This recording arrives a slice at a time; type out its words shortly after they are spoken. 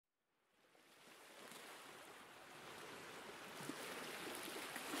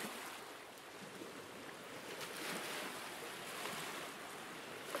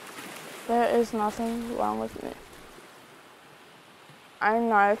There is nothing wrong with me. I am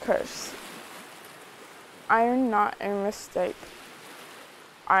not a curse. I am not a mistake.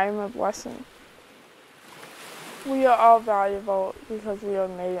 I am a blessing. We are all valuable because we are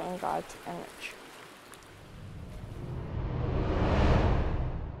made in God's image.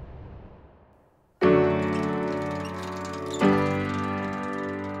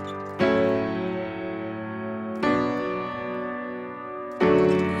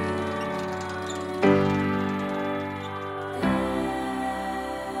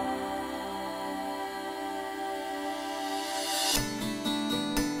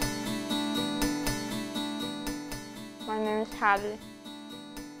 My name is Haddie.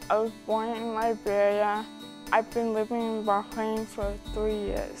 I was born in Liberia. I've been living in Bahrain for 3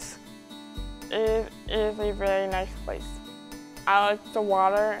 years. It is a very nice place. I like the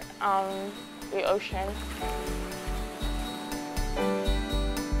water, the ocean.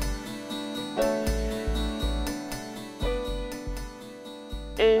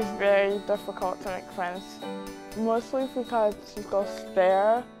 It is very difficult to make friends, mostly because people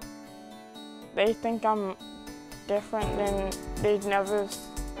stare. They think I'm different than they've never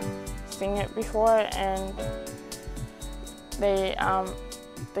seen it before, and they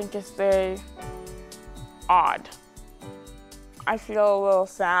think it's very odd. I feel a little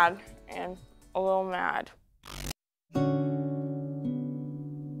sad and a little mad.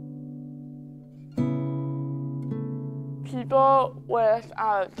 People with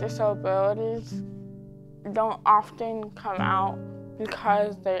disabilities don't often come out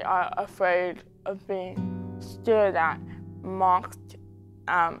because they are afraid of being stared at, mocked,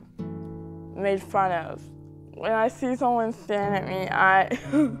 made fun of. When I see someone staring at me, I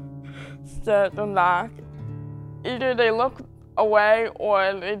stare at them back. Either they look away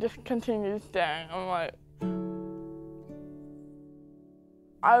or they just continue staring. I'm like,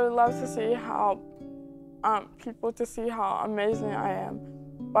 I would love to see how people to see how amazing I am,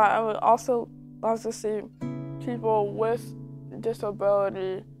 but I would also love to see people with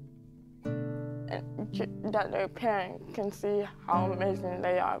disability and that their parents can see how amazing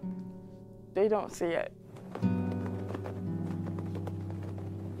they are. They don't see it.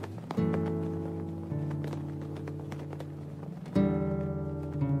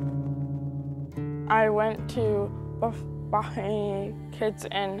 I went to Bahrain kids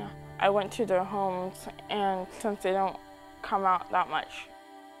and I went to their homes, and since they don't come out that much,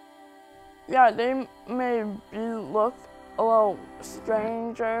 yeah, they may look a little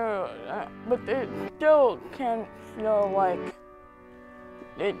stranger, but they still can feel like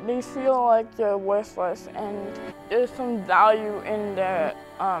they feel like they're worthless, and there's some value in their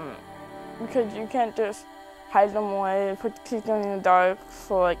because you can't just hide them away, keep them in the dark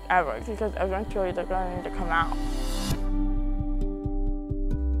for like ever, because eventually they're going to come out.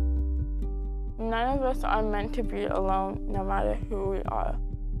 None of us are meant to be alone, no matter who we are.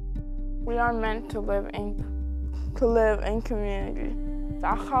 We are meant to live in community.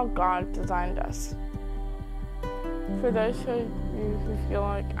 That's how God designed us. For those of you who feel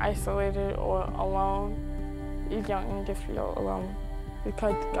like isolated or alone, you don't need to feel alone,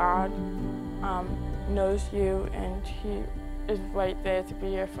 because God knows you, and He is right there to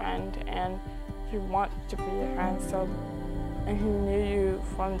be your friend, and He wants to be your friend. And He knew you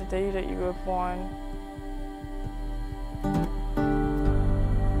from the day that you were born.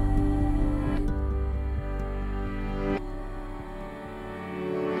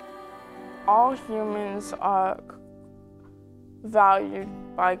 All humans are valued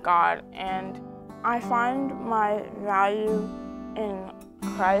by God, and I find my value in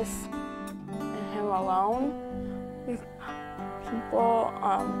Christ and Him alone. People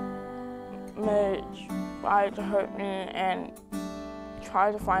may try to hurt me and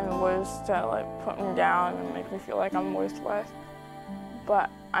try to find ways to like put me down and make me feel like I'm worthless, but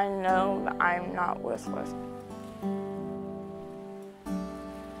I know that I'm not worthless.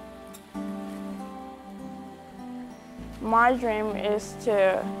 My dream is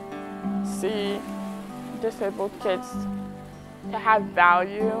to see disabled kids to have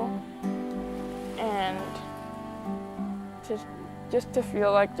value and just to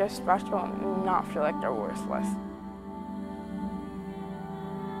feel like they're special and not feel like they're worthless.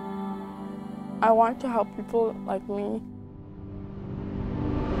 I want to help people like me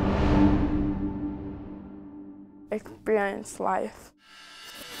experience life.